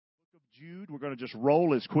Jude. We're going to just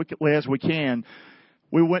roll as quickly as we can.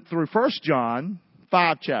 We went through 1 John,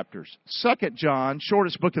 5 chapters. 2 John,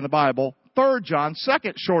 shortest book in the Bible. 3 John,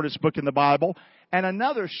 second shortest book in the Bible. And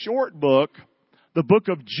another short book, the book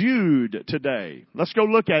of Jude today. Let's go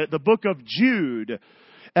look at it, the book of Jude.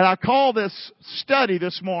 And I call this study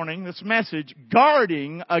this morning, this message,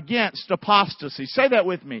 Guarding Against Apostasy. Say that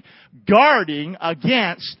with me. Guarding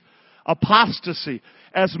Against Apostasy.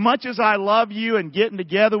 As much as I love you and getting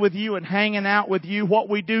together with you and hanging out with you, what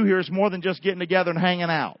we do here is more than just getting together and hanging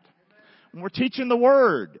out. We're teaching the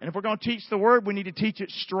Word. And if we're going to teach the Word, we need to teach it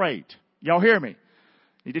straight. Y'all hear me?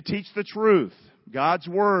 We need to teach the truth. God's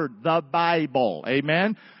Word, the Bible.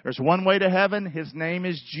 Amen? There's one way to heaven. His name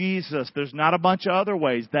is Jesus. There's not a bunch of other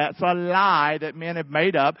ways. That's a lie that men have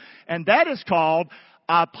made up. And that is called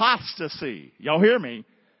apostasy. Y'all hear me?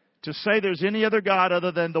 To say there's any other God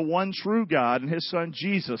other than the one true God and His Son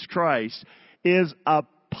Jesus Christ is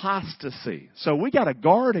apostasy. So we got to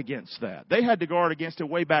guard against that. They had to guard against it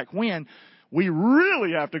way back when. We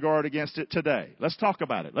really have to guard against it today. Let's talk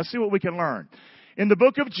about it. Let's see what we can learn. In the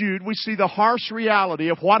book of Jude, we see the harsh reality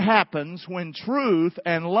of what happens when truth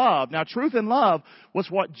and love. Now, truth and love was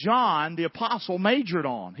what John, the apostle, majored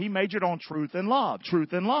on. He majored on truth and love.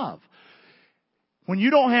 Truth and love. When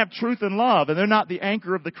you don't have truth and love, and they're not the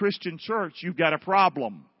anchor of the Christian church, you've got a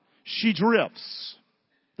problem. She drifts.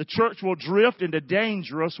 The church will drift into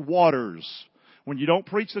dangerous waters when you don't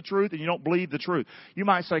preach the truth and you don't believe the truth. You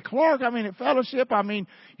might say, Clark, at fellowship,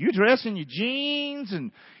 you dress in your jeans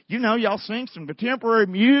and, y'all sing some contemporary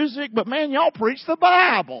music, but man, y'all preach the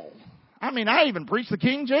Bible. I even preach the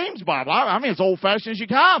King James Bible. As old-fashioned as you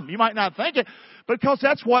come. You might not think it, because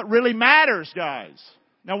that's what really matters, guys.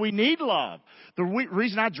 Now, we need love. The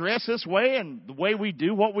reason I dress this way and the way we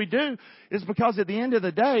do what we do is because at the end of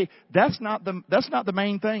the day, that's not the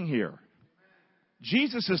main thing here.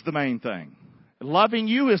 Jesus is the main thing. Loving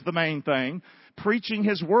you is the main thing. Preaching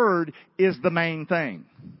His Word is the main thing.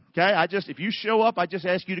 Okay? If you show up, I just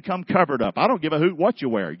ask you to come covered up. I don't give a hoot what you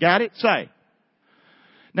wear. Got it? Say.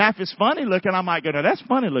 Now, if it's funny looking, I might go, no, that's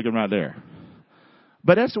funny looking right there.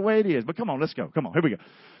 But that's the way it is. But come on, let's go. Come on, here we go.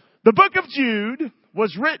 The book of Jude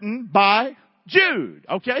was written by Jude.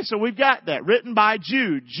 Okay, so we've got that. Written by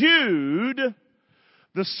Jude. Jude,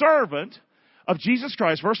 the servant of Jesus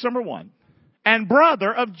Christ, verse number 1, and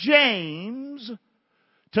brother of James,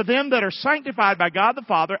 to them that are sanctified by God the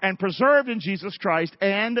Father and preserved in Jesus Christ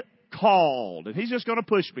and called. And he's just going to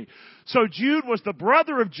push me. So Jude was the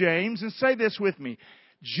brother of James, and say this with me.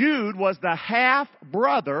 Jude was the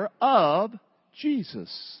half-brother of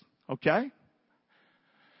Jesus. Okay?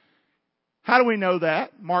 How do we know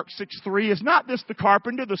that? Mark 6:3, is not this the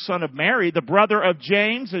carpenter, the son of Mary, the brother of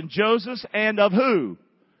James and Joseph, and of who?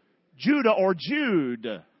 Judah or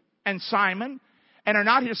Jude and Simon. And are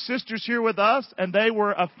not his sisters here with us? And they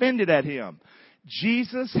were offended at him.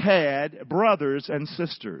 Jesus had brothers and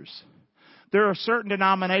sisters. There are certain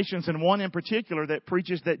denominations, and one in particular, that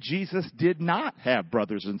preaches that Jesus did not have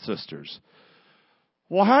brothers and sisters.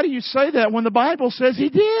 Well, how do you say that when the Bible says He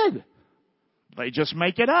did? They just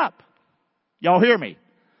make it up. Y'all hear me?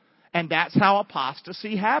 And that's how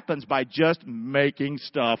apostasy happens, by just making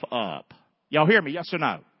stuff up. Y'all hear me? Yes or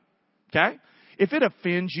no? Okay? If it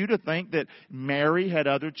offends you to think that Mary had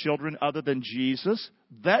other children other than Jesus,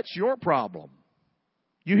 that's your problem.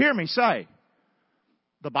 You hear me say?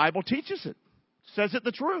 The Bible teaches it. Says it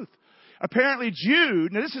the truth. Apparently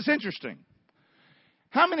Jude, now this is interesting.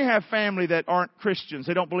 How many have family that aren't Christians?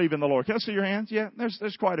 They don't believe in the Lord. Can I see your hands? Yeah,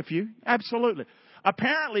 there's quite a few. Absolutely.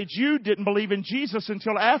 Apparently, Jude didn't believe in Jesus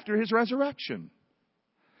until after His resurrection.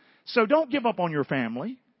 So don't give up on your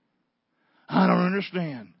family. I don't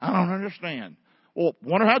understand. Well,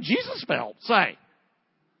 wonder how Jesus felt. Say.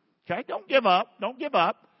 Okay, don't give up. Don't give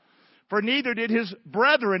up. For neither did His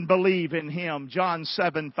brethren believe in Him, John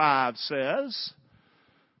 7:5 says.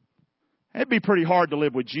 It'd be pretty hard to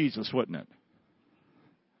live with Jesus, wouldn't it?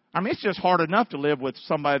 It's just hard enough to live with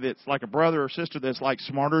somebody that's like a brother or sister that's like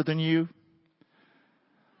smarter than you.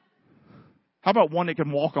 How about one that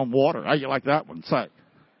can walk on water? How you like that one? Say.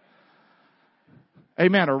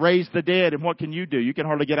 Amen. Or raise the dead, and what can you do? You can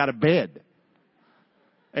hardly get out of bed.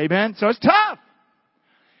 Amen. So it's tough.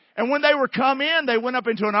 And when they were come in, they went up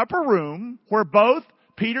into an upper room where both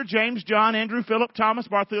Peter, James, John, Andrew, Philip, Thomas,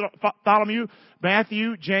 Bartholomew,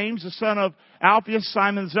 Matthew, James, the son of Alphaeus,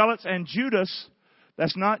 Simon Zealots, and Judas.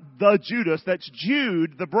 That's not the Judas. That's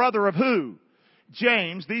Jude, the brother of who?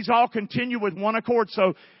 James. These all continue with one accord.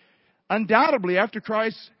 So undoubtedly, after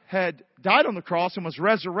Christ had died on the cross and was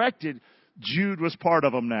resurrected, Jude was part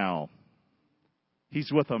of them now.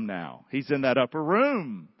 He's with them now. He's in that upper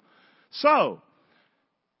room. So,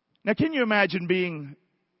 Now, can you imagine being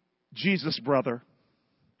Jesus' brother?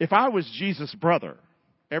 If I was Jesus' brother,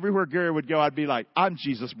 everywhere Gary would go, I'd be like, I'm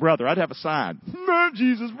Jesus' brother. I'd have a sign. I'm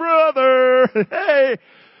Jesus' brother. Hey.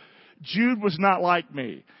 Jude was not like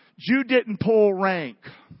me. Jude didn't pull rank.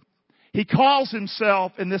 He calls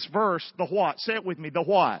himself in this verse the what? Say it with me. The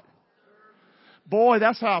what? Boy,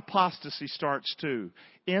 that's how apostasy starts too.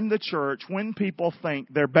 In the church, when people think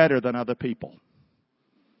they're better than other people.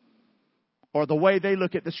 Or the way they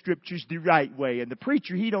look at the scriptures the right way. And the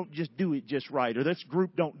preacher, he don't just do it just right. Or this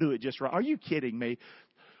group don't do it just right. Are you kidding me?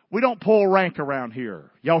 We don't pull rank around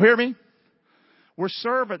here. Y'all hear me? We're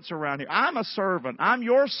servants around here. I'm a servant. I'm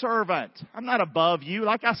your servant. I'm not above you.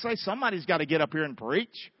 Like I say, somebody's got to get up here and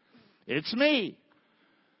preach. It's me.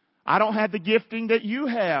 I don't have the gifting that you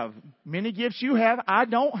have. Many gifts you have, I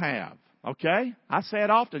don't have. Okay? I say it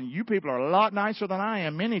often. You people are a lot nicer than I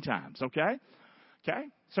am many times. Okay? Okay?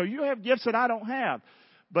 So you have gifts that I don't have.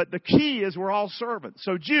 But the key is we're all servants.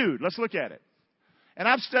 So Jude, let's look at it. And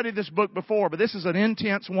I've studied this book before, but this is an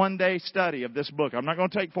intense one-day study of this book. I'm not going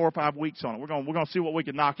to take 4 or 5 weeks on it. We're going to see what we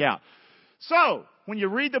can knock out. So, when you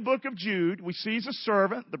read the book of Jude, we see he's a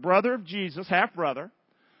servant, the brother of Jesus, half-brother.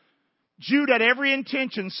 Jude had every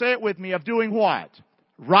intention, say it with me, of doing what?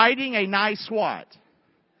 Writing a nice what?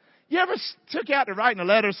 You ever took out to writing a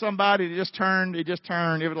letter to somebody, it just turned.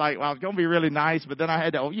 It was like, well, it's going to be really nice, but then I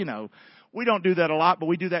had to, we don't do that a lot, but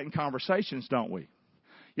we do that in conversations, don't we?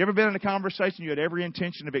 You ever been in a conversation, you had every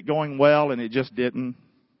intention of it going well, and it just didn't?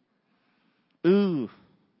 Ooh.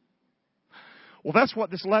 Well, that's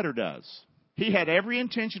what this letter does. He had every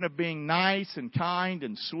intention of being nice and kind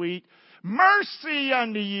and sweet. Mercy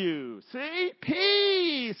unto you. See?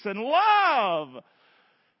 Peace and love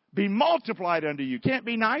be multiplied unto you. Can't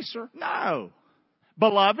be nicer? No.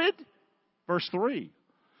 Beloved, verse 3.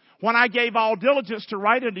 When I gave all diligence to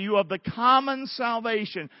write unto you of the common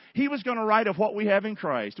salvation. He was going to write of what we have in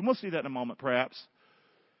Christ. And we'll see that in a moment, perhaps.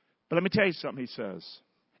 But let me tell you something, he says.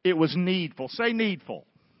 It was needful. Say needful.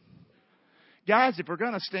 Guys, if we're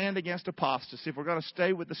going to stand against apostasy, if we're going to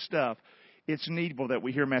stay with the stuff, it's needful that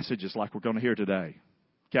we hear messages like we're going to hear today.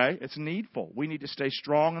 Okay? It's needful. We need to stay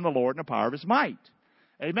strong in the Lord and the power of His might.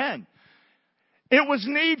 Amen. It was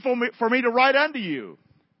needful for me to write unto you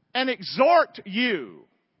and exhort you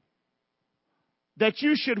that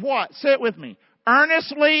you should what? Say it with me.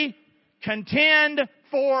 Earnestly contend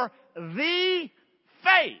for the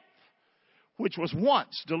faith which was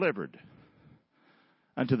once delivered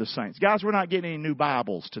unto the saints. Guys, we're not getting any new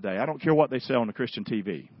Bibles today. I don't care what they say on the Christian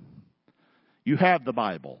TV. You have the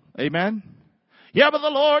Bible. Amen? Yeah, but the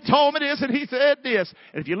Lord told me this and He said this.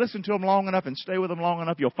 And if you listen to them long enough and stay with them long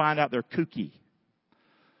enough, you'll find out they're kooky.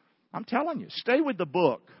 I'm telling you, stay with the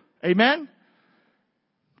book. Amen?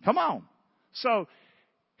 Come on. So,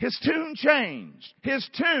 his tune changed. His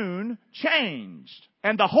tune changed.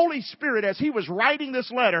 And the Holy Spirit, as he was writing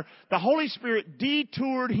this letter, the Holy Spirit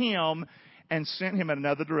detoured him and sent him in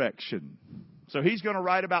another direction. So he's going to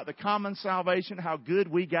write about the common salvation, how good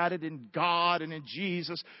we got it in God and in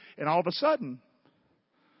Jesus. And all of a sudden,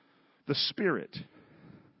 the Spirit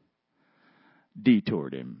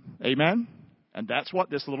detoured him. Amen? And that's what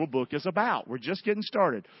this little book is about. We're just getting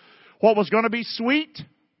started. What was going to be sweet,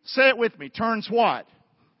 say it with me, turns what?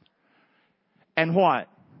 And what?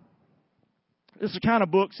 This is the kind of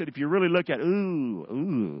books that if you really look at,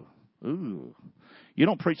 ooh. You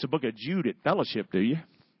don't preach the book of Jude at fellowship, do you?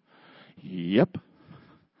 Yep.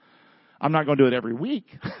 I'm not going to do it every week.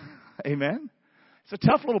 Amen. It's a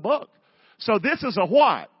tough little book. So this is a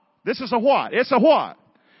what? This is a what? It's a what?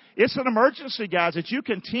 It's an emergency, guys, that you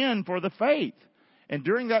contend for the faith. And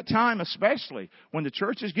during that time, especially when the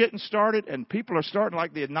church is getting started and people are starting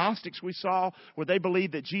like the agnostics we saw, where they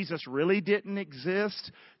believed that Jesus really didn't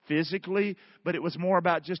exist physically, but it was more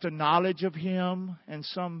about just a knowledge of Him and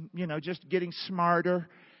some, just getting smarter.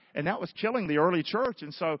 And that was killing the early church.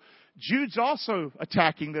 And so Jude's also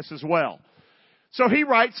attacking this as well. So he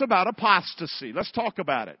writes about apostasy. Let's talk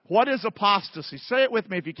about it. What is apostasy? Say it with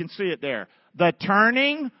me if you can see it there. The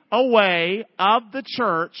turning away of the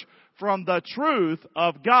church from the truth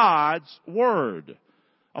of God's Word.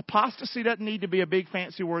 Apostasy doesn't need to be a big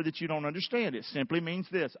fancy word that you don't understand. It simply means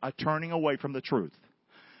this, a turning away from the truth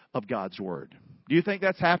of God's Word. Do you think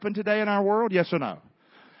that's happened today in our world? Yes or no?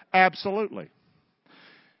 Absolutely.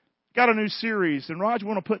 Got a new series, and Raj,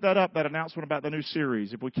 want to put that up, that announcement about the new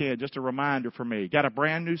series, if we can, just a reminder for me. Got a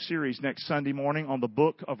brand new series next Sunday morning on the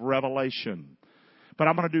book of Revelation. But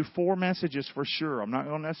I'm going to do 4 messages for sure. I'm not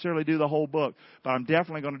going to necessarily do the whole book, but I'm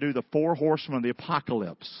definitely going to do the 4 horsemen of the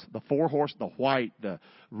apocalypse. The 4 horse, the white, the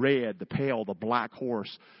red, the pale, the black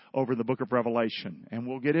horse over in the book of Revelation. And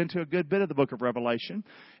we'll get into a good bit of the book of Revelation,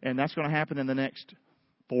 and that's going to happen in the next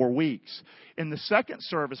 4 weeks. In the second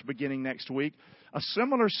service beginning next week, a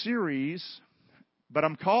similar series, but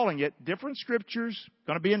I'm calling it different scriptures,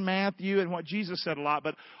 going to be in Matthew and what Jesus said a lot,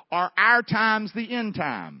 but are our times the end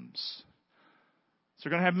times? So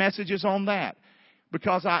we're going to have messages on that.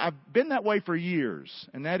 Because I've been that way for years.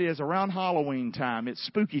 And that is around Halloween time. It's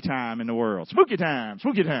spooky time in the world. Spooky time.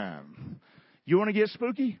 Spooky time. You want to get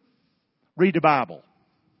spooky? Read the Bible.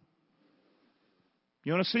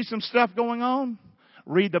 You want to see some stuff going on?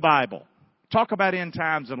 Read the Bible. Talk about end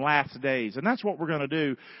times and last days. And that's what we're going to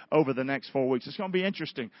do over the next 4 weeks. It's going to be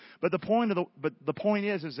interesting. But the point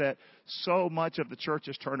is that so much of the church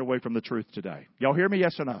has turned away from the truth today. Y'all hear me?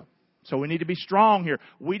 Yes or no? So we need to be strong here.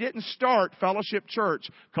 We didn't start Fellowship Church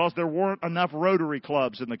because there weren't enough Rotary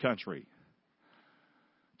clubs in the country.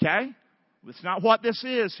 Okay? It's not what this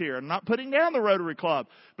is here. I'm not putting down the Rotary Club.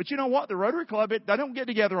 But you know what? The Rotary Club, they don't get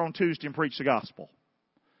together on Tuesday and preach the gospel.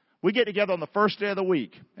 We get together on the first day of the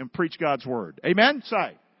week and preach God's Word. Amen?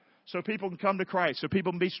 Say. So people can come to Christ. So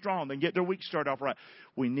people can be strong. They can get their week started off right.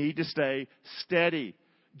 We need to stay steady.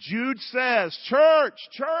 Jude says, church,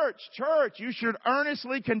 you should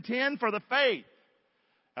earnestly contend for the faith.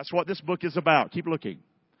 That's what this book is about. Keep looking.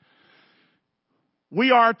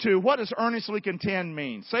 We are to, what does earnestly contend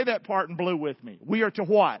mean? Say that part in blue with me. We are to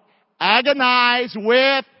what? Agonize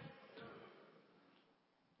with.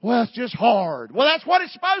 Well, it's just hard. Well, that's what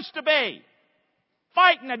it's supposed to be.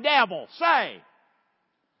 Fighting the devil. Say.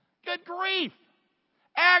 Good grief.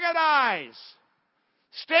 Agonize.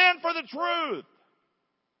 Stand for the truth.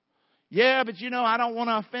 Yeah, but I don't want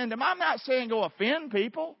to offend them. I'm not saying go offend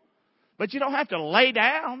people. But you don't have to lay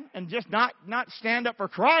down and just not stand up for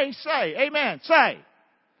Christ. Say, amen. Say.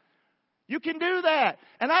 You can do that.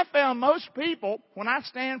 And I found most people, when I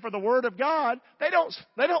stand for the Word of God, they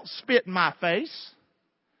don't spit in my face.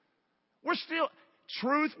 We're still,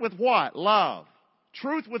 truth with what? Love.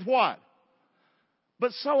 Truth with what?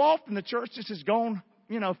 But so often the church just has gone,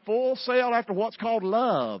 full sail after what's called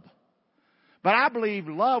love. But I believe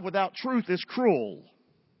love without truth is cruel.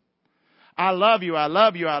 I love you,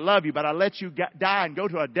 but I let you die and go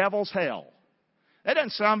to a devil's hell. That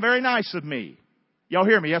doesn't sound very nice of me. Y'all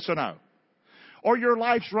hear me, yes or no? Or your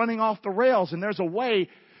life's running off the rails and there's a way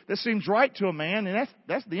that seems right to a man, and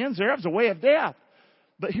that's the ends thereof is a way of death.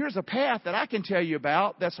 But here's a path that I can tell you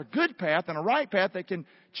about that's a good path and a right path that can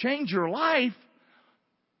change your life.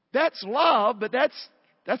 That's love, but that's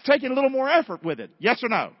taking a little more effort with it. Yes or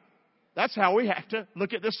no? That's how we have to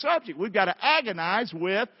look at this subject. We've got to agonize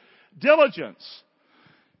with diligence.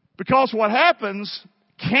 Because what happens,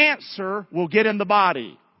 cancer will get in the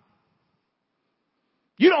body.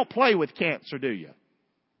 You don't play with cancer, do you?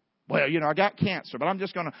 Well, I got cancer, but I'm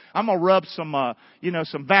going to rub some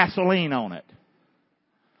Vaseline on it.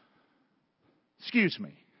 Excuse me.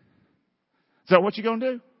 Is that what you're going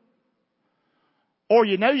to do? Or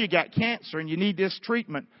you got cancer and you need this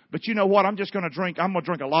treatment, but you know what? I'm going to drink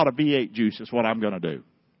a lot of V8 juice is what I'm going to do.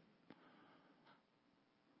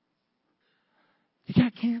 You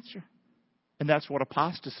got cancer. And that's what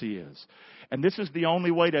apostasy is. And this is the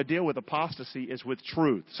only way to deal with apostasy is with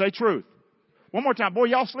truth. Say truth. One more time. Boy,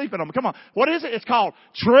 y'all sleeping on me. Come on. What is it? It's called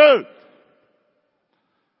truth.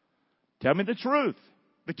 Tell me the truth.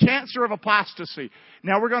 The cancer of apostasy.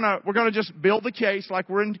 Now we're gonna just build the case like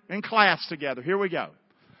we're in class together. Here we go.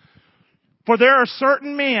 For there are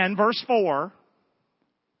certain men, verse 4,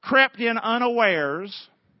 crept in unawares,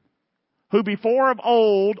 who before of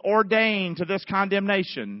old ordained to this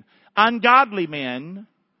condemnation, ungodly men,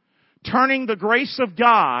 turning the grace of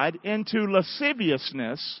God into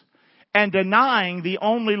lasciviousness, and denying the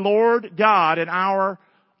only Lord God and our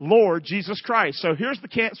Lord Jesus Christ. So here's the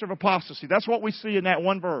cancer of apostasy. That's what we see in that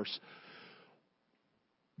one verse.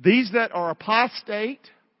 These that are apostate,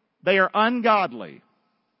 they are ungodly.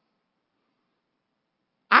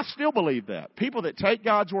 I still believe that. People that take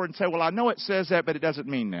God's Word and say, well, I know it says that, but it doesn't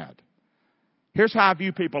mean that. Here's how I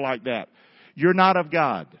view people like that. You're not of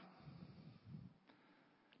God.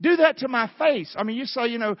 Do that to my face. I mean, you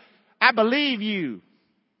say, I believe you,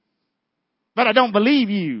 but I don't believe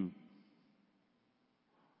you.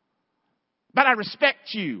 But I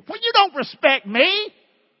respect you. Well, you don't respect me.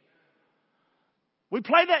 We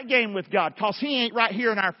play that game with God because He ain't right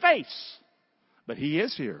here in our face. But He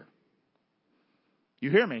is here.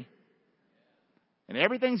 You hear me? And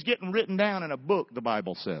everything's getting written down in a book, the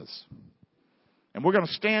Bible says. And we're going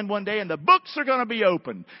to stand one day and the books are going to be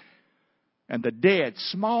opened. And the dead,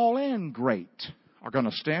 small and great, are going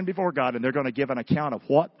to stand before God, and they're going to give an account of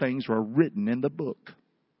what things were written in the book.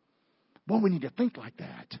 Boy, we need to think like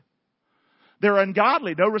that. They're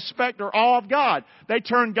ungodly, no respect or awe of God. They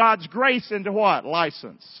turn God's grace into what?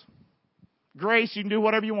 License. Grace, you can do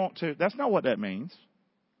whatever you want to. That's not what that means.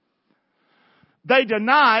 They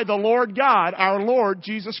deny the Lord God, our Lord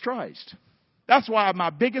Jesus Christ. That's why my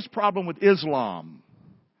biggest problem with Islam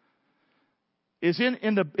is in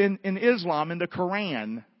Islam, in the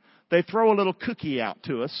Quran, they throw a little cookie out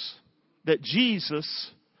to us that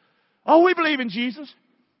Jesus, we believe in Jesus.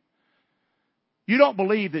 You don't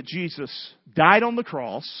believe that Jesus died on the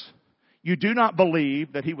cross. You do not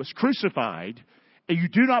believe that He was crucified. And you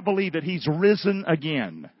do not believe that He's risen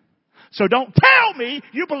again. So don't tell me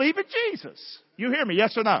you believe in Jesus. You hear me?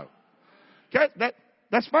 Yes or no? Okay,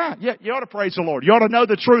 that's fine. Yeah, you ought to praise the Lord. You ought to know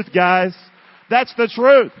the truth, guys. That's the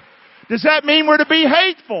truth. Does that mean we're to be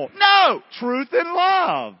hateful? No. Truth and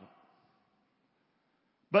love.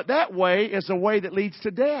 But that way is a way that leads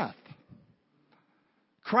to death.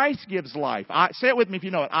 Christ gives life. Say it with me if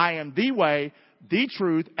you know it. I am the way, the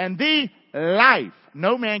truth, and the life.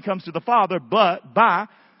 No man comes to the Father but by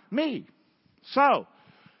me. So,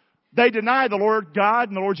 they deny the Lord God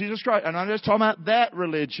and the Lord Jesus Christ. And I'm just talking about that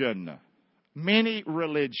religion. Many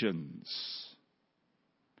religions.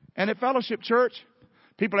 And at Fellowship Church,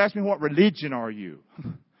 people ask me, what religion are you?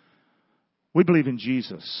 We believe in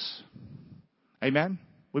Jesus. Amen?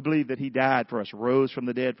 We believe that He died for us, rose from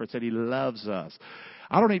the dead for us, that He loves us.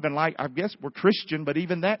 I guess we're Christian, but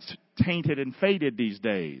even that's tainted and faded these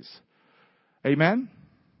days. Amen?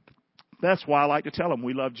 That's why I like to tell them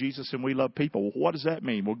we love Jesus and we love people. Well, what does that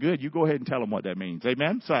mean? Well, good. You go ahead and tell them what that means.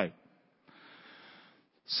 Amen? Say.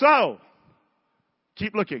 So,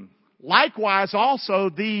 keep looking. Likewise, also,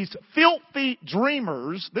 these filthy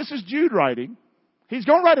dreamers, this is Jude writing. He's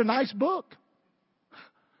going to write a nice book.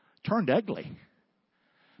 Turned ugly.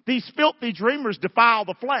 These filthy dreamers defile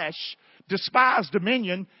the flesh, despise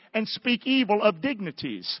dominion, and speak evil of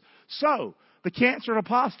dignities. So, the cancer of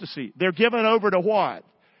apostasy, they're given over to what?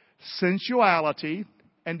 Sensuality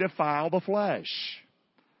and defile the flesh.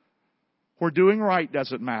 Where doing right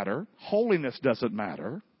doesn't matter. Holiness doesn't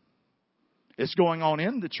matter. It's going on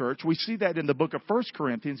in the church. We see that in the book of 1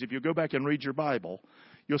 Corinthians. If you go back and read your Bible,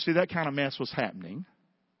 you'll see that kind of mess was happening.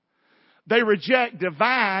 They reject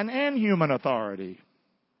divine and human authority.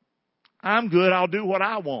 I'm good. I'll do what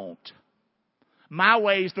I want. My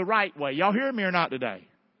way is the right way. Y'all hear me or not today?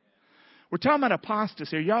 We're talking about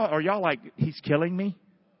apostasy. Are y'all like, he's killing me?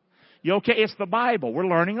 You okay? It's the Bible. We're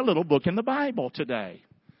learning a little book in the Bible today.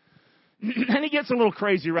 And he gets a little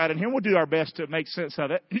crazy right in here. We'll do our best to make sense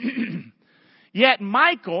of it. Yet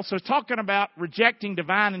Michael, so it's talking about rejecting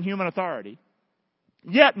divine and human authority.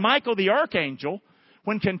 Yet Michael the archangel,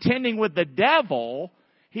 when contending with the devil,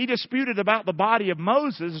 he disputed about the body of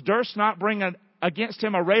Moses, durst not bring against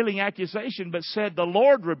him a railing accusation, but said, the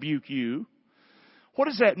Lord rebuke you. What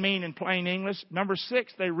does that mean in plain English? Number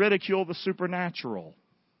 6, they ridicule the supernatural.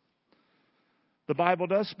 The Bible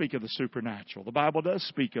does speak of the supernatural. The Bible does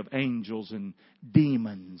speak of angels and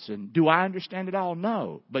demons. And do I understand it all?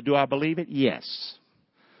 No. But do I believe it? Yes.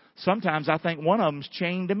 Sometimes I think one of them's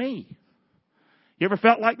chained to me. You ever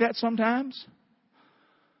felt like that sometimes?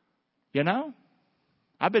 You know?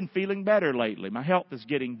 I've been feeling better lately. My health is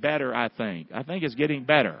getting better, I think. I think it's getting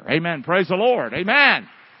better. Amen. Praise the Lord. Amen.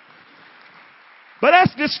 But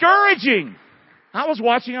that's discouraging. I was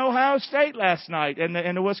watching Ohio State last night in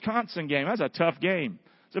the Wisconsin game. That was a tough game.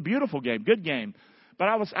 It's a beautiful game, good game. But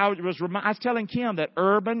I was telling Kim that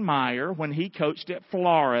Urban Meyer, when he coached at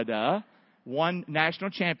Florida, won national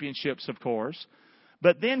championships, of course.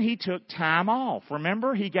 But then he took time off.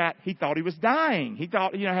 Remember, he thought he was dying. He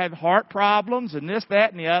thought, had heart problems and this,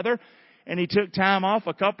 that, and the other. And he took time off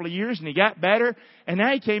a couple of years and he got better. And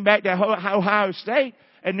now he came back to Ohio State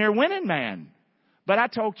and they're winning, man. But I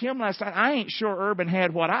told Kim last night, I ain't sure Urban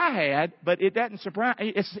had what I had, but it doesn't surprise.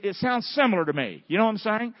 It sounds similar to me. You know what I'm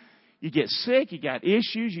saying? You get sick, you got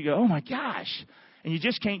issues, you go, oh my gosh. And you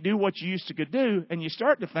just can't do what you used to could do. And you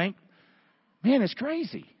start to think, man, it's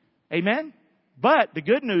crazy. Amen? But the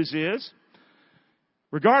good news is,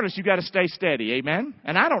 regardless, you got to stay steady. Amen?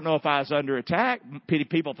 And I don't know if I was under attack.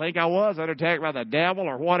 People think I was under attack by the devil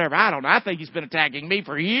or whatever. I don't know. I think he's been attacking me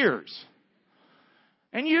for years.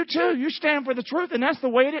 And you too. You stand for the truth, and that's the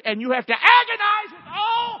way it is. And you have to agonize with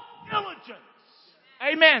all diligence.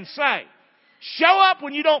 Amen. Say. Show up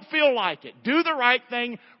when you don't feel like it. Do the right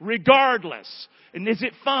thing regardless. And is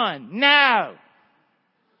it fun? No.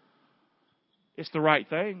 It's the right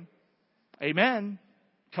thing. Amen.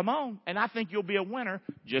 Come on. And I think you'll be a winner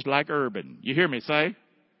just like Urban. You hear me say?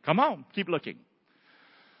 Come on, keep looking.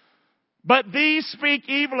 But these speak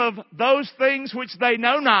evil of those things which they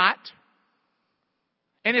know not.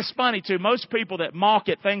 And it's funny too, most people that mock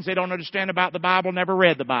at things they don't understand about the Bible never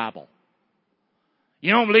read the Bible.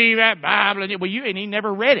 You don't believe that Bible, well, you ain't even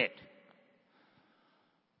never read it.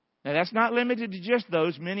 Now that's not limited to just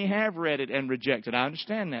those. Many have read it and rejected. I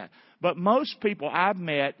understand that. But most people I've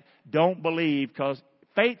met don't believe because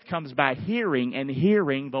faith comes by hearing and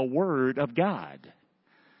hearing the Word of God.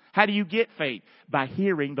 How do you get faith? By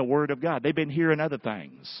hearing the Word of God. They've been hearing other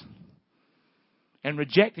things. And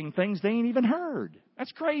rejecting things they ain't even heard.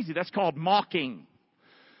 That's crazy. That's called mocking.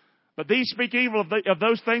 But these speak evil of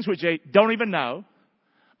those things which they don't even know.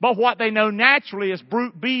 But what they know naturally is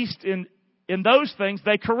brute beast in those things,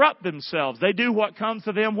 they corrupt themselves. They do what comes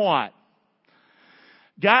to them what?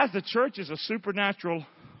 Guys, the church is a supernatural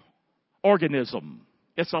organism.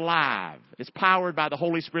 It's alive. It's powered by the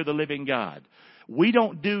Holy Spirit of the living God. We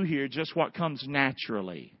don't do here just what comes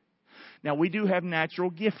naturally. Now, we do have natural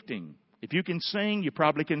gifting. If you can sing, you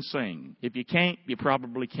probably can sing. If you can't, you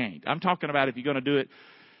probably can't. I'm talking about if you're going to do it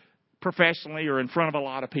professionally or in front of a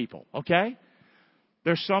lot of people, okay?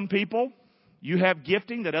 There's some people, you have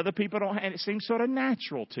gifting that other people don't have, and it seems sort of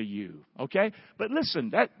natural to you, okay? But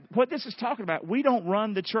listen, what this is talking about, we don't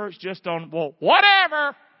run the church just on, well,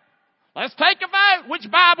 whatever. Let's take a vote.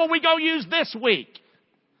 Which Bible we going to use this week?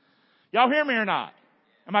 Y'all hear me or not?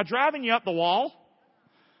 Am I driving you up the wall?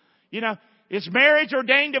 You know, is marriage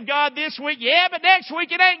ordained of God this week? Yeah, but next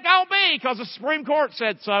week it ain't going to be because the Supreme Court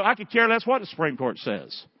said so. I could care less what the Supreme Court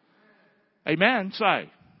says. Amen. Say.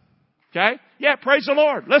 Okay? Yeah, praise the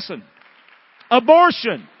Lord. Listen.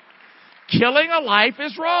 Abortion. Killing a life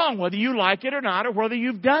is wrong, whether you like it or not, or whether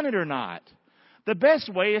you've done it or not. The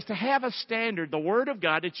best way is to have a standard, the Word of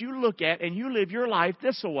God, that you look at and you live your life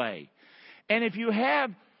this way. And if you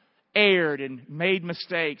have erred and made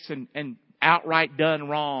mistakes and outright done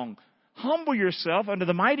wrong, humble yourself under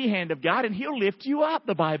the mighty hand of God and He'll lift you up,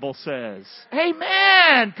 the Bible says.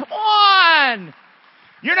 Amen. Come on.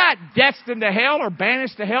 You're not destined to hell or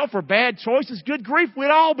banished to hell for bad choices. Good grief,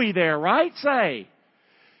 we'd all be there, right? Say.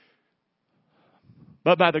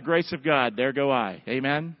 But by the grace of God, there go I.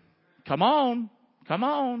 Amen. Come on. Come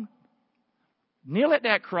on. Kneel at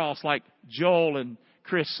that cross like Joel and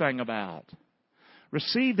Chris sang about.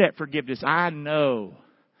 Receive that forgiveness. I know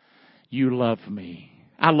you love me.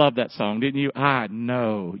 I love that song, didn't you? I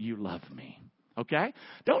know you love me. Okay?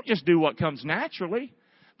 Don't just do what comes naturally.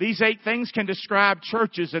 These 8 things can describe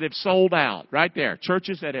churches that have sold out. Right there.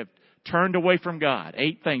 Churches that have turned away from God.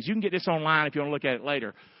 8 things. You can get this online if you want to look at it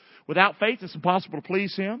later. Without faith, it's impossible to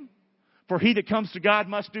please Him. For he that comes to God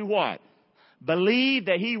must do what? Believe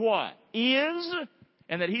that He what? Is,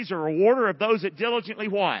 and that He's a rewarder of those that diligently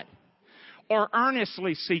what? Or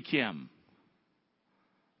earnestly seek Him.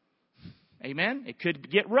 Amen? It could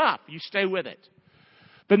get rough. You stay with it.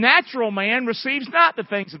 The natural man receives not the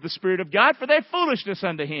things of the Spirit of God, for they're foolishness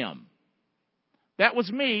unto him. That was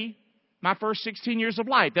me, my first 16 years of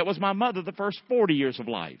life. That was my mother, the first 40 years of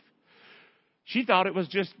life. She thought it was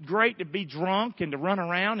just great to be drunk and to run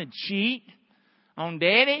around and cheat on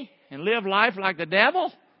Daddy and live life like the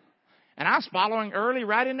devil. And I was following early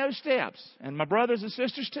right in those steps. And my brothers and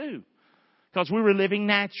sisters too. Because we were living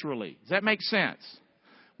naturally. Does that make sense?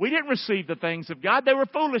 We didn't receive the things of God. They were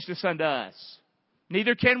foolishness unto us.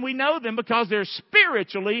 Neither can we know them because they're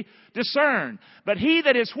spiritually discerned. But he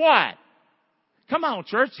that is what? Come on,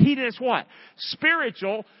 church. He that is what?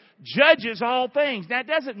 Spiritual judges all things. Now, it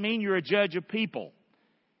doesn't mean you're a judge of people.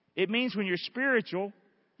 It means when you're spiritual,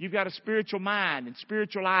 you've got a spiritual mind and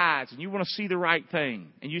spiritual eyes, and you want to see the right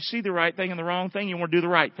thing. And you see the right thing and the wrong thing, you want to do the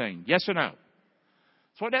right thing. Yes or no?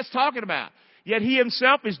 That's what that's talking about. Yet he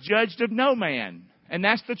himself is judged of no man. And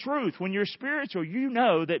that's the truth. When you're spiritual, you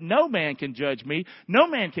know that no man can judge me. No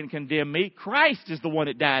man can condemn me. Christ is the one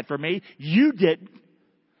that died for me. You didn't.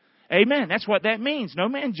 Amen. That's what that means. No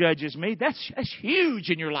man judges me. That's huge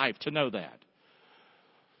in your life to know that.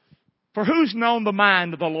 For who's known the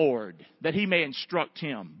mind of the Lord, that he may instruct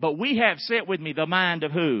him? But we have set with me the mind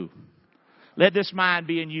of who? Let this mind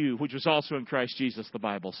be in you, which was also in Christ Jesus, the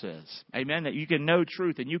Bible says. Amen. That you can know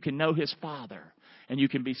truth and you can know His Father. And you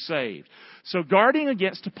can be saved. So guarding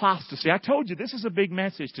against apostasy. I told you this is a big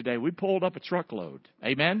message today. We pulled up a truckload.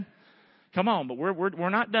 Amen? Come on, but we're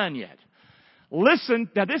not done yet. Listen.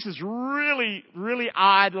 Now this is really, really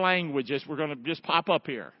odd language as we're going to just pop up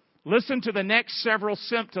here. Listen to the next several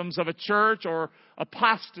symptoms of a church or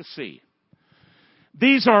apostasy.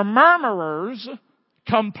 These are murmurers,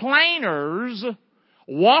 complainers,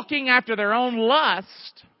 walking after their own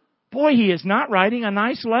lust. Boy, he is not writing a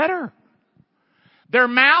nice letter. Their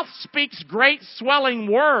mouth speaks great swelling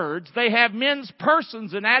words. They have men's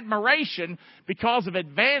persons in admiration because of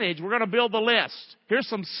advantage. We're going to build the list. Here's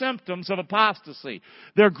some symptoms of apostasy.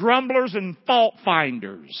 They're grumblers and fault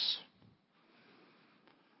finders.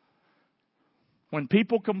 When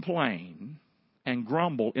people complain and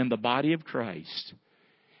grumble in the body of Christ,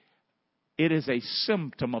 it is a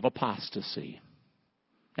symptom of apostasy.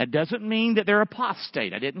 That doesn't mean that they're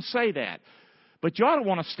apostate. I didn't say that. But you ought to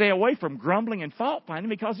want to stay away from grumbling and fault finding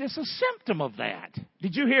because it's a symptom of that.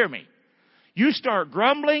 Did you hear me? You start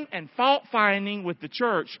grumbling and fault finding with the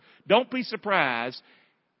church, don't be surprised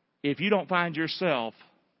if you don't find yourself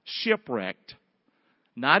shipwrecked,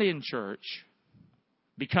 not in church,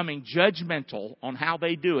 becoming judgmental on how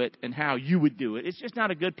they do it and how you would do it. It's just not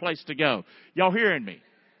a good place to go. Y'all hearing me?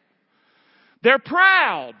 They're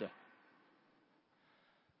proud,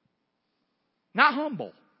 not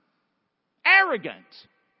humble. Arrogant.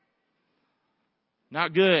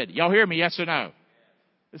 Not good. Y'all hear me? Yes or no?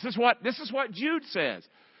 This is what Jude says.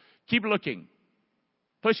 Keep looking.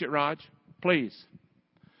 Push it, Raj. Please.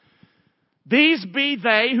 These be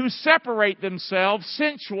they who separate themselves,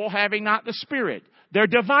 sensual, having not the Spirit. They're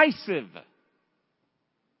divisive.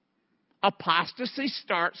 Apostasy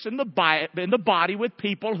starts in the body with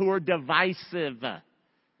people who are divisive.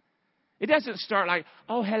 It doesn't start like,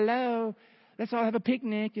 oh, hello. Let's all have a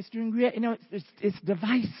picnic. It's doing great. You know, it's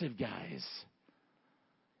divisive, guys.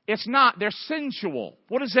 It's not. They're sensual.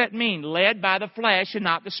 What does that mean? Led by the flesh and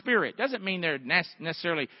not the Spirit. Doesn't mean they're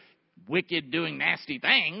necessarily wicked, doing nasty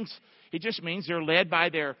things. It just means they're led by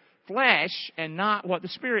their flesh and not what the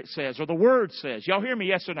Spirit says or the Word says. Y'all hear me?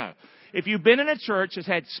 Yes or no? If you've been in a church that's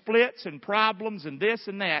had splits and problems and this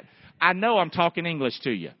and that, I know I'm talking English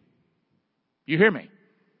to you. You hear me?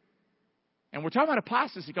 And we're talking about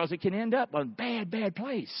apostasy because it can end up in a bad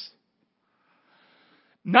place.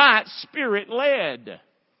 Not Spirit-led.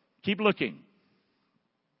 Keep looking.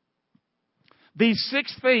 These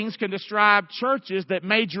 6 things can describe churches that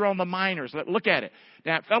major on the minors. Look at it.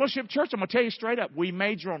 Now, at Fellowship Church, I'm going to tell you straight up, we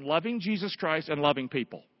major on loving Jesus Christ and loving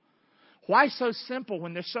people. Why so simple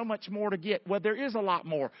when there's so much more to get? Well, there is a lot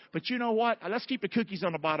more. But you know what? Let's keep the cookies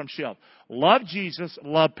on the bottom shelf. Love Jesus,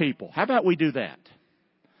 love people. How about we do that?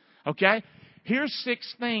 Okay? Here's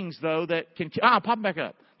 6 things, though, that can... pop them back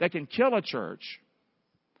up. That can kill a church.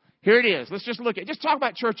 Here it is. Let's just look at it. Just talk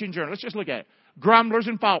about church in general. Let's just look at it. Grumblers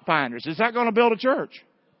and fault finders. Is that going to build a church?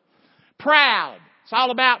 Proud. It's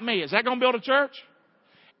all about me. Is that going to build a church?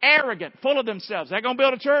 Arrogant. Full of themselves. Is that going to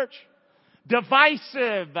build a church?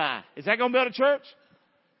 Divisive. Is that going to build a church?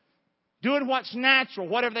 Doing what's natural.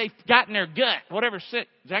 Whatever they've got in their gut. Whatever's sick.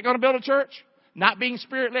 Is that going to build a church? Not being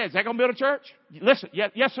Spirit-led. Is that going to build a church? Listen.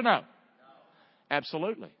 Yes or no?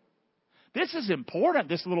 Absolutely. This is important,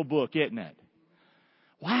 this little book, isn't it?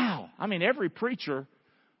 Wow. I mean, every preacher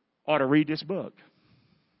ought to read this book.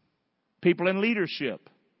 People in leadership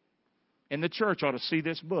in the church ought to see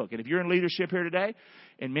this book. And if you're in leadership here today,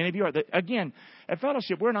 and many of you are, again, at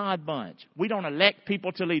Fellowship, we're an odd bunch. We don't elect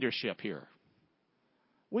people to leadership here.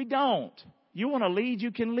 We don't. You want to lead,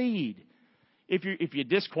 you can lead. If you're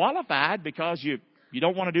disqualified because you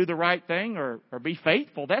don't want to do the right thing or be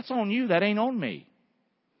faithful, that's on you. That ain't on me.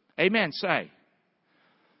 Amen, say.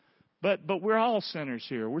 But we're all sinners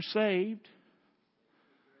here. We're saved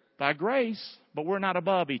by grace, but we're not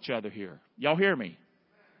above each other here. Y'all hear me?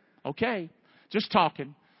 Okay. Just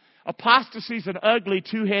talking. Apostasy is an ugly,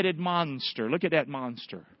 2-headed monster. Look at that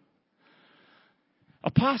monster.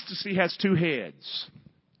 Apostasy has 2 heads.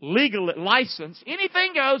 Legal license.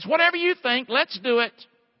 Anything goes. Whatever you think, let's do it.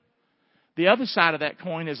 The other side of that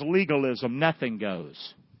coin is legalism. Nothing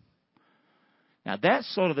goes. Now,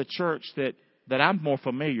 that's sort of the church that I'm more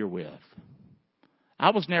familiar with. I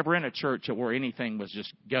was never in a church where anything was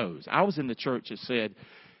just goes. I was in the church that said,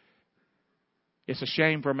 it's a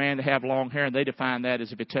shame for a man to have long hair, and they define that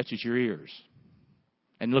as if it touches your ears.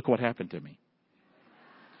 And look what happened to me.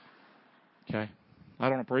 Okay? I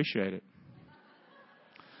don't appreciate it.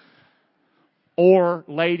 Or,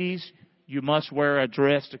 ladies, you must wear a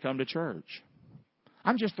dress to come to church.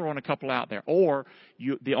 I'm just throwing a couple out there. Or,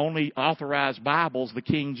 the only authorized Bible is the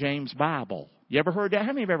King James Bible. You ever heard that?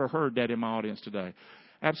 How many have ever heard that in my audience today?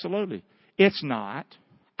 Absolutely. It's not.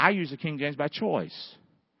 I use the King James by choice.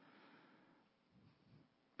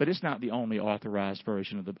 But it's not the only authorized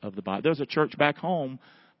version of the Bible. There was a church back home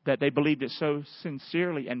that they believed it so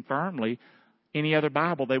sincerely and firmly, any other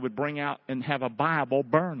Bible they would bring out and have a Bible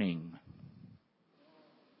burning.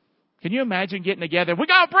 Can you imagine getting together? We're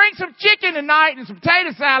going to bring some chicken tonight and some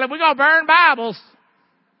potato salad. We're going to burn Bibles.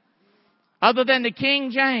 Other than the King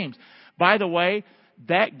James. By the way,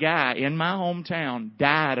 that guy in my hometown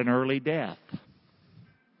died an early death.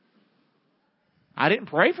 I didn't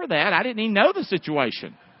pray for that. I didn't even know the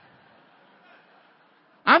situation.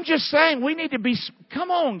 I'm just saying we need to be,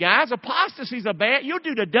 come on guys, apostasy's a bad, you'll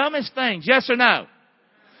do the dumbest things, yes or no?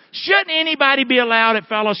 Shouldn't anybody be allowed at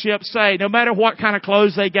fellowship, say, no matter what kind of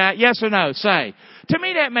clothes they got, yes or no, say. To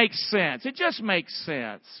me that makes sense. It just makes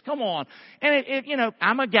sense. Come on. And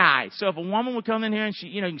I'm a guy, so if a woman would come in here and she,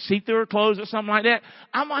 you can see through her clothes or something like that,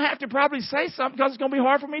 I'm going to have to probably say something because it's going to be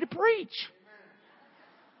hard for me to preach.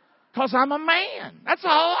 Because I'm a man. That's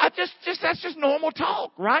all. That's just normal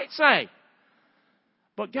talk, right? Say.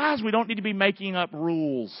 But guys, we don't need to be making up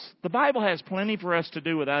rules. The Bible has plenty for us to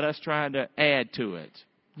do without us trying to add to it.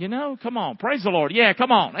 Come on. Praise the Lord. Yeah,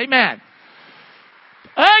 come on. Amen.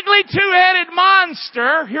 Ugly two-headed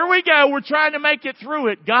monster. Here we go. We're trying to make it through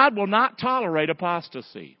it. God will not tolerate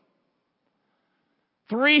apostasy.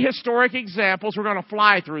 3 historic examples. We're going to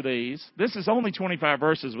fly through these. This is only 25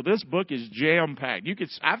 verses, but this book is jam-packed.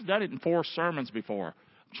 I've done it in 4 sermons before.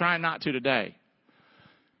 I'm trying not to today.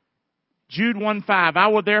 Jude 1:5, I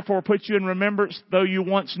will therefore put you in remembrance, though you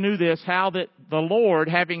once knew this, how that the Lord,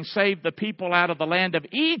 having saved the people out of the land of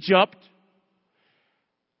Egypt,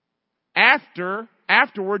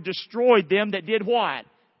 afterward destroyed them that did what?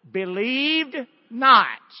 Believed not.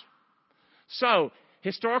 So,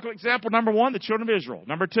 historical example number 1, the children of Israel.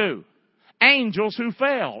 Number 2, angels who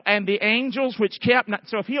fell. And the angels which kept not.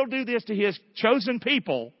 So if he'll do this to his chosen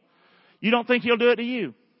people, you don't think he'll do it to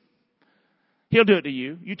you? He'll do it to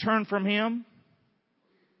you. You turn from him,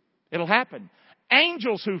 it'll happen.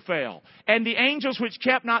 Angels who fell. And the angels which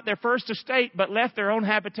kept not their first estate, but left their own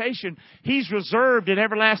habitation, he's reserved in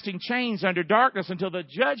everlasting chains under darkness until the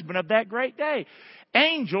judgment of that great day.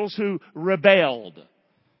 Angels who rebelled.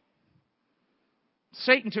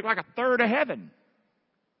 Satan took like a third of heaven.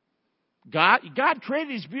 God created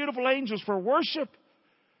these beautiful angels for worship.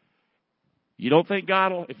 You don't think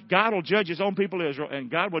if God will judge his own people Israel,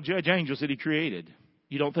 and God will judge angels that he created,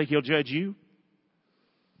 you don't think he'll judge you?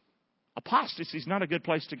 Apostasy is not a good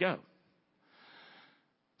place to go.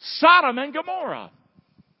 Sodom and Gomorrah.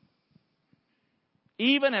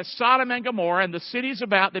 Even as Sodom and Gomorrah and the cities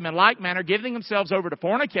about them in like manner, giving themselves over to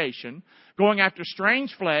fornication, going after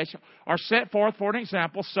strange flesh, are set forth for an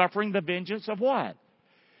example, suffering the vengeance of what?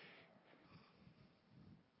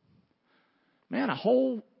 Man, a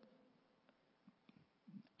whole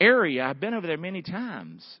area. I've been over there many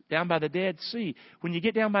times, down by the Dead Sea. When you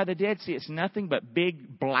get down by the Dead Sea, it's nothing but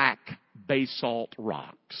big black basalt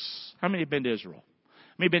rocks. How many have been to Israel?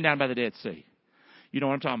 How many have been down by the Dead Sea? You know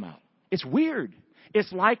what I'm talking about. It's weird.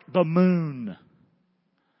 It's like the moon.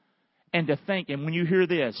 And to think, and when you hear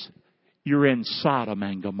this, you're in Sodom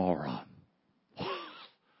and Gomorrah. Are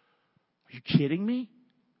you kidding me?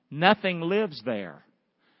 Nothing lives there.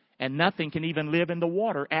 And nothing can even live in the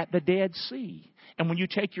water at the Dead Sea. And when you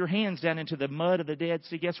take your hands down into the mud of the Dead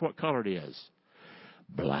Sea, guess what color it is?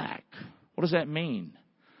 Black. What does that mean?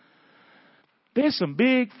 There's some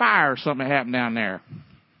big fire or something happened down there.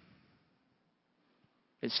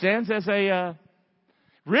 It stands as a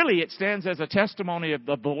testimony of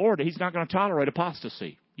the Lord that he's not going to tolerate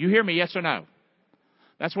apostasy. You hear me, yes or no?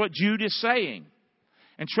 That's what Jude is saying.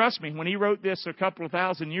 And trust me, when he wrote this a couple of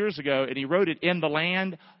thousand years ago, and he wrote it in the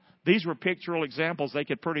land, these were pictorial examples they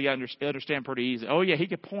could pretty understand pretty easy. Oh yeah, he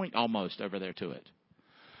could point almost over there to it.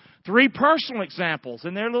 3 personal examples,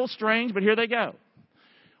 and they're a little strange, but here they go.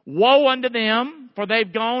 Woe unto them, for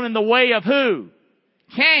they've gone in the way of who?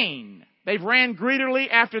 Cain. They've ran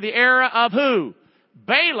greedily after the era of who?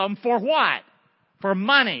 Balaam. For what? For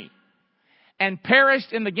money. And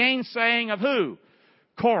perished in the gainsaying of who?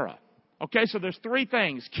 Korah. Okay, so there's 3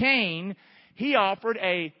 things. Cain, he offered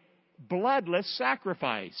a bloodless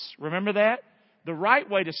sacrifice. Remember that? The right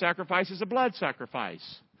way to sacrifice is a blood sacrifice.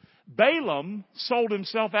 Balaam sold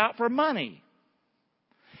himself out for money.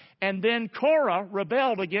 And then Korah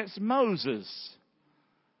rebelled against Moses.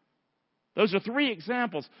 Those are 3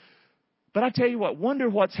 examples. But I tell you what, wonder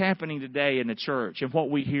what's happening today in the church and what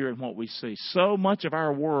we hear and what we see. So much of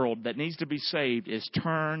our world that needs to be saved is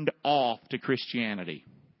turned off to Christianity.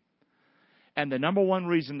 And the number one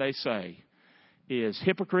reason they say is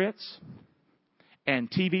hypocrites and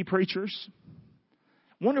TV preachers.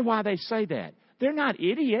 Wonder why they say that. They're not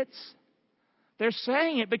idiots. They're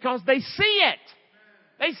saying it because they see it.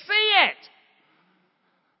 They see it.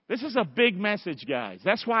 This is a big message, guys.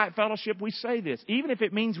 That's why at Fellowship we say this. Even if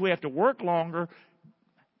it means we have to work longer,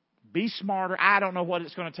 be smarter, I don't know what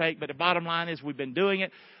it's going to take, but the bottom line is we've been doing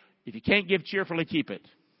it. If you can't give cheerfully, keep it.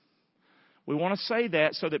 We want to say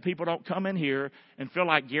that so that people don't come in here and feel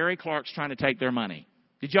like Gary Clark's trying to take their money.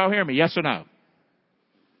 Did y'all hear me? Yes or no?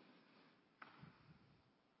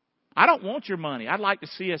 I don't want your money. I'd like to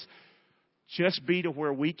see us just be to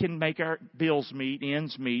where we can make our bills meet,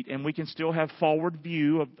 ends meet, and we can still have forward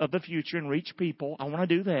view of the future and reach people. I want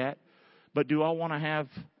to do that. But do I want to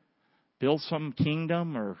build some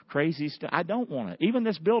kingdom or crazy stuff? I don't want it. Even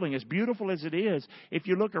this building, as beautiful as it is, if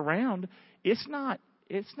you look around, it's not,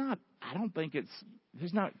 I don't think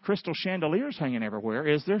there's not crystal chandeliers hanging everywhere,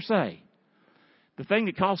 is there, say? The thing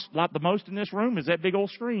that costs the most in this room is that big old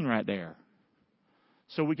screen right there.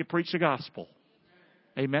 So we could preach the gospel.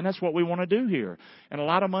 Amen. That's what we want to do here. And a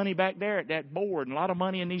lot of money back there at that board, and a lot of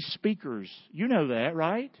money in these speakers. You know that,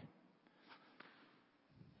 right?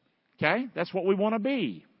 Okay? That's what we want to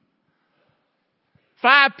be.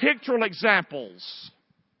 5 pictorial examples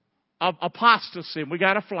of apostasy. We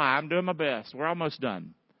got to fly. I'm doing my best. We're almost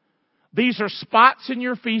done. These are spots in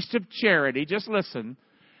your feast of charity. Just listen.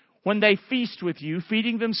 When they feast with you,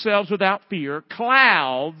 feeding themselves without fear,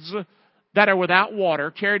 clouds that are without water,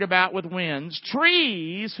 carried about with winds,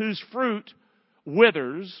 trees whose fruit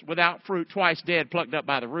withers, without fruit, twice dead, plucked up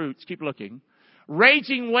by the roots. Keep looking.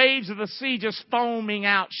 Raging waves of the sea just foaming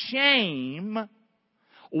out shame.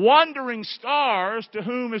 Wandering stars to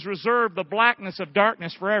whom is reserved the blackness of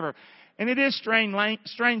darkness forever. And it is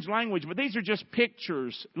strange language, but these are just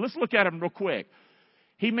pictures. Let's look at them real quick.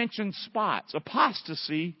 He mentioned spots.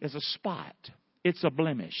 Apostasy is a spot. It's a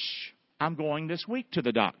blemish. I'm going this week to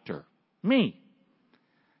the doctor. Me.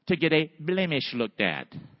 To get a blemish looked at.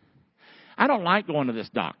 I don't like going to this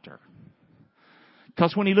doctor.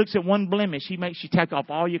 Because when he looks at one blemish, he makes you take off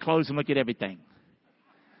all your clothes and look at everything.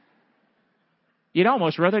 You'd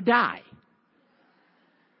almost rather die.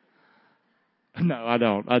 No, I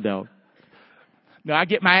don't. No, I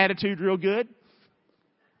get my attitude real good.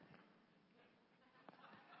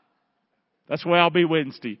 That's where I'll be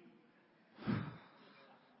Wednesday.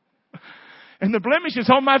 And the blemish is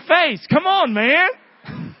on my face. Come on, man.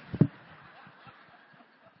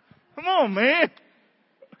 Come on, man.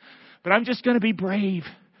 But I'm just going to be brave.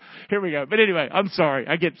 Here we go. But anyway, I'm sorry.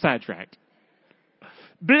 I get sidetracked.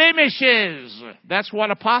 Blemishes. That's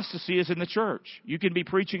what apostasy is in the church. You can be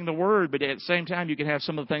preaching the word, but at the same time, you can have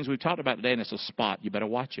some of the things we've talked about today, and it's a spot. You better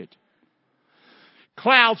watch it.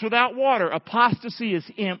 Clouds without water. Apostasy is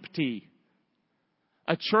empty.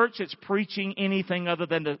 A church that's preaching anything other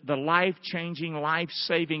than the life-changing,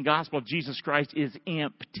 life-saving gospel of Jesus Christ is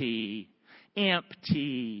empty.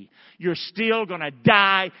 Empty. You're still going to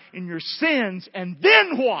die in your sins, and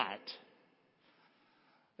then what?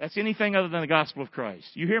 That's anything other than the gospel of Christ.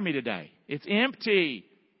 You hear me today? It's empty.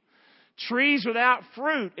 Trees without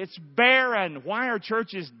fruit. It's barren. Why are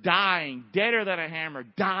churches dying? Deader than a hammer.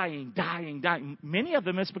 Dying. Many of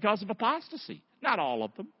them is because of apostasy. Not all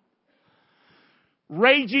of them.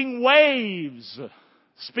 Raging waves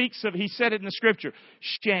speaks of, he said it in the scripture,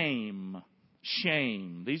 shame.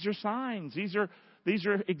 Shame. These are signs. These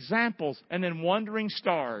are examples. And then wandering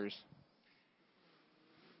stars.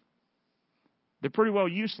 They're pretty well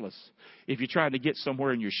useless if you're trying to get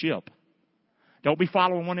somewhere in your ship. Don't be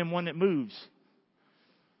following one that moves.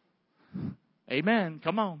 Amen.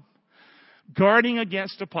 Come on. Guarding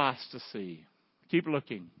against apostasy. Keep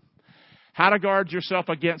looking. How to guard yourself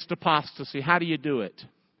against apostasy. How do you do it?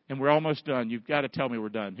 And we're almost done. You've got to tell me we're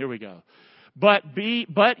done. Here we go. But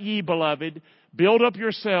ye, beloved, build up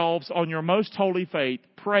yourselves on your most holy faith,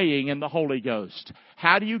 praying in the Holy Ghost.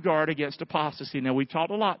 How do you guard against apostasy? Now, we've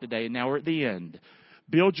talked a lot today, and now we're at the end.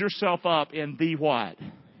 Build yourself up in the what?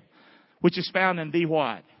 Which is found in the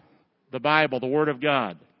what? The Bible, the Word of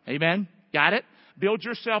God. Amen? Got it? Build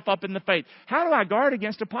yourself up in the faith. How do I guard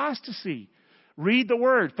against apostasy? Read the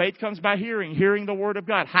Word. Faith comes by hearing, hearing the Word of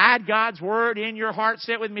God. Hide God's Word in your heart.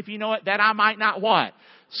 Say it with me if you know it, that I might not what?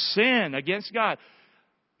 Sin against God.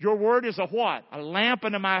 Your Word is a what? A lamp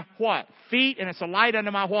unto my what? Feet, and it's a light unto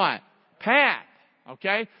my what? Path.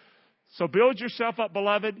 Okay? So build yourself up,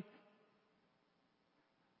 beloved,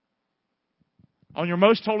 on your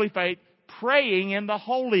most holy faith, praying in the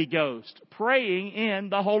Holy Ghost. Praying in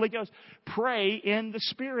the Holy Ghost. Pray in the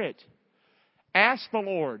Spirit. Ask the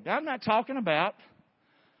Lord. Now, I'm not talking about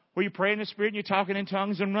where you pray in the Spirit and you're talking in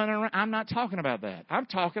tongues and running around. I'm not talking about that. I'm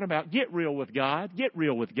talking about get real with God. Get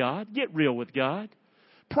real with God. Get real with God.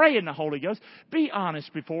 Pray in the Holy Ghost. Be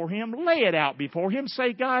honest before Him. Lay it out before Him.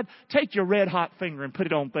 Say, God, take your red hot finger and put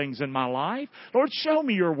it on things in my life. Lord, show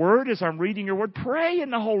me your Word as I'm reading your Word. Pray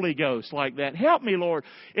in the Holy Ghost like that. Help me, Lord.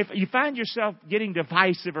 If you find yourself getting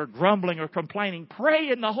divisive or grumbling or complaining, pray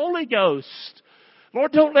in the Holy Ghost.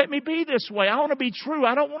 Lord, don't let me be this way. I want to be true.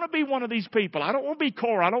 I don't want to be one of these people. I don't want to be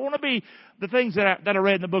Korah. I don't want to be the things that I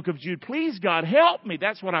read in the book of Jude. Please, God, help me.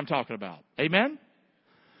 That's what I'm talking about. Amen?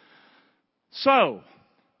 So,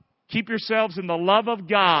 keep yourselves in the love of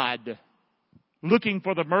God. looking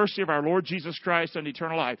for the mercy of our Lord Jesus Christ and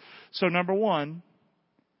eternal life. So number 1,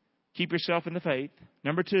 keep yourself in the faith.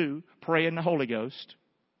 Number 2, pray in the Holy Ghost.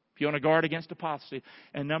 If you want to guard against apostasy.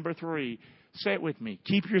 And number 3, say it with me,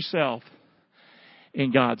 keep yourself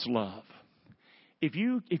in God's love. If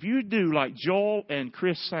you do like Joel and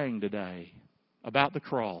Chris sang today about the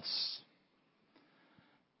cross,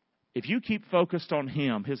 if you keep focused on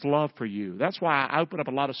Him, His love for you, that's why I open up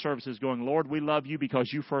a lot of services going, Lord, we love you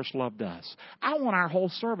because you first loved us. I want our whole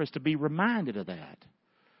service to be reminded of that.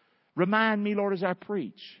 Remind me, Lord, as I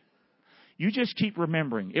preach. You just keep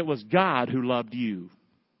remembering it was God who loved you.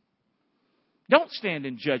 Don't stand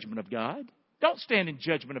in judgment of God. Don't stand in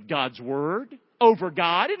judgment of God's Word over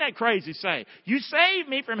God. Isn't that crazy to say? You saved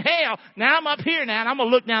me from hell. Now I'm up here now and I'm going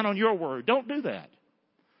to look down on your Word. Don't do that.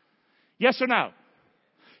 Yes or no?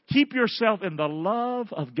 Keep yourself in the love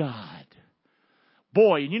of God.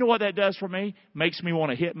 Boy, and you know what that does for me? Makes me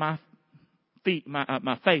want to hit my feet,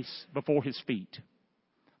 my face before His feet.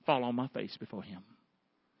 Fall on my face before Him.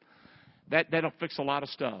 That'll fix a lot of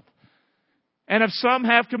stuff. And if some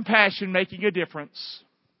have compassion, making a difference.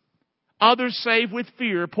 Others save with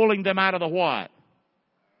fear, pulling them out of the what?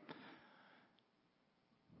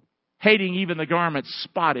 Hating even the garments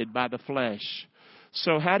spotted by the flesh.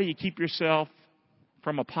 So how do you keep yourself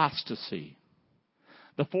from apostasy?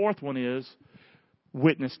 The 4th one is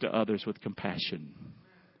witness to others with compassion.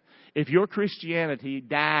 If your Christianity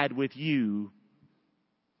died with you,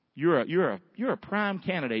 you're a prime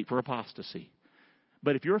candidate for apostasy.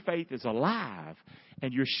 But if your faith is alive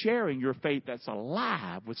and you're sharing your faith that's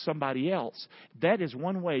alive with somebody else, that is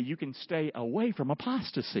one way you can stay away from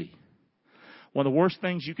apostasy. One of the worst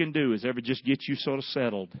things you can do is ever just get you sort of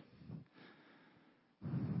settled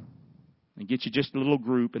and get you just a little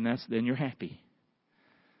group, and then you're happy.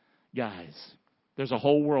 Guys, there's a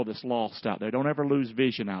whole world that's lost out there. Don't ever lose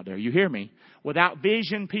vision out there. You hear me? Without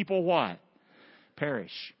vision, people what?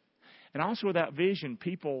 Perish. And also without vision,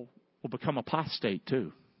 people will become apostate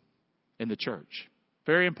too in the church.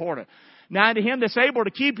 Very important. Now to Him that's able to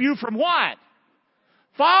keep you from what?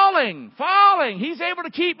 Falling. He's able to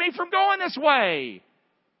keep me from going this way.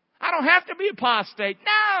 I don't have to be apostate.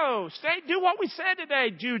 No. Do what we said today,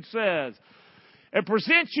 Jude says. And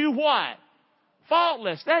present you what?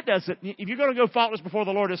 Faultless. That doesn't, if you're going to go faultless before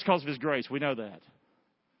the Lord, it's because of His grace. We know that.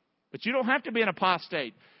 But you don't have to be an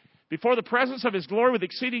apostate. Before the presence of His glory with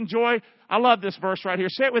exceeding joy. I love this verse right here.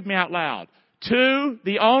 Say it with me out loud. To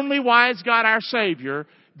the only wise God, our Savior,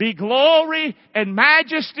 be glory and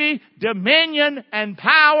majesty, dominion and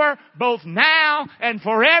power, both now and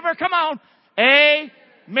forever. Come on.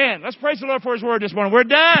 Amen. Let's praise the Lord for His word this morning. We're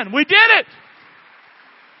done. We did it.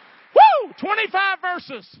 Woo! 25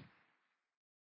 verses.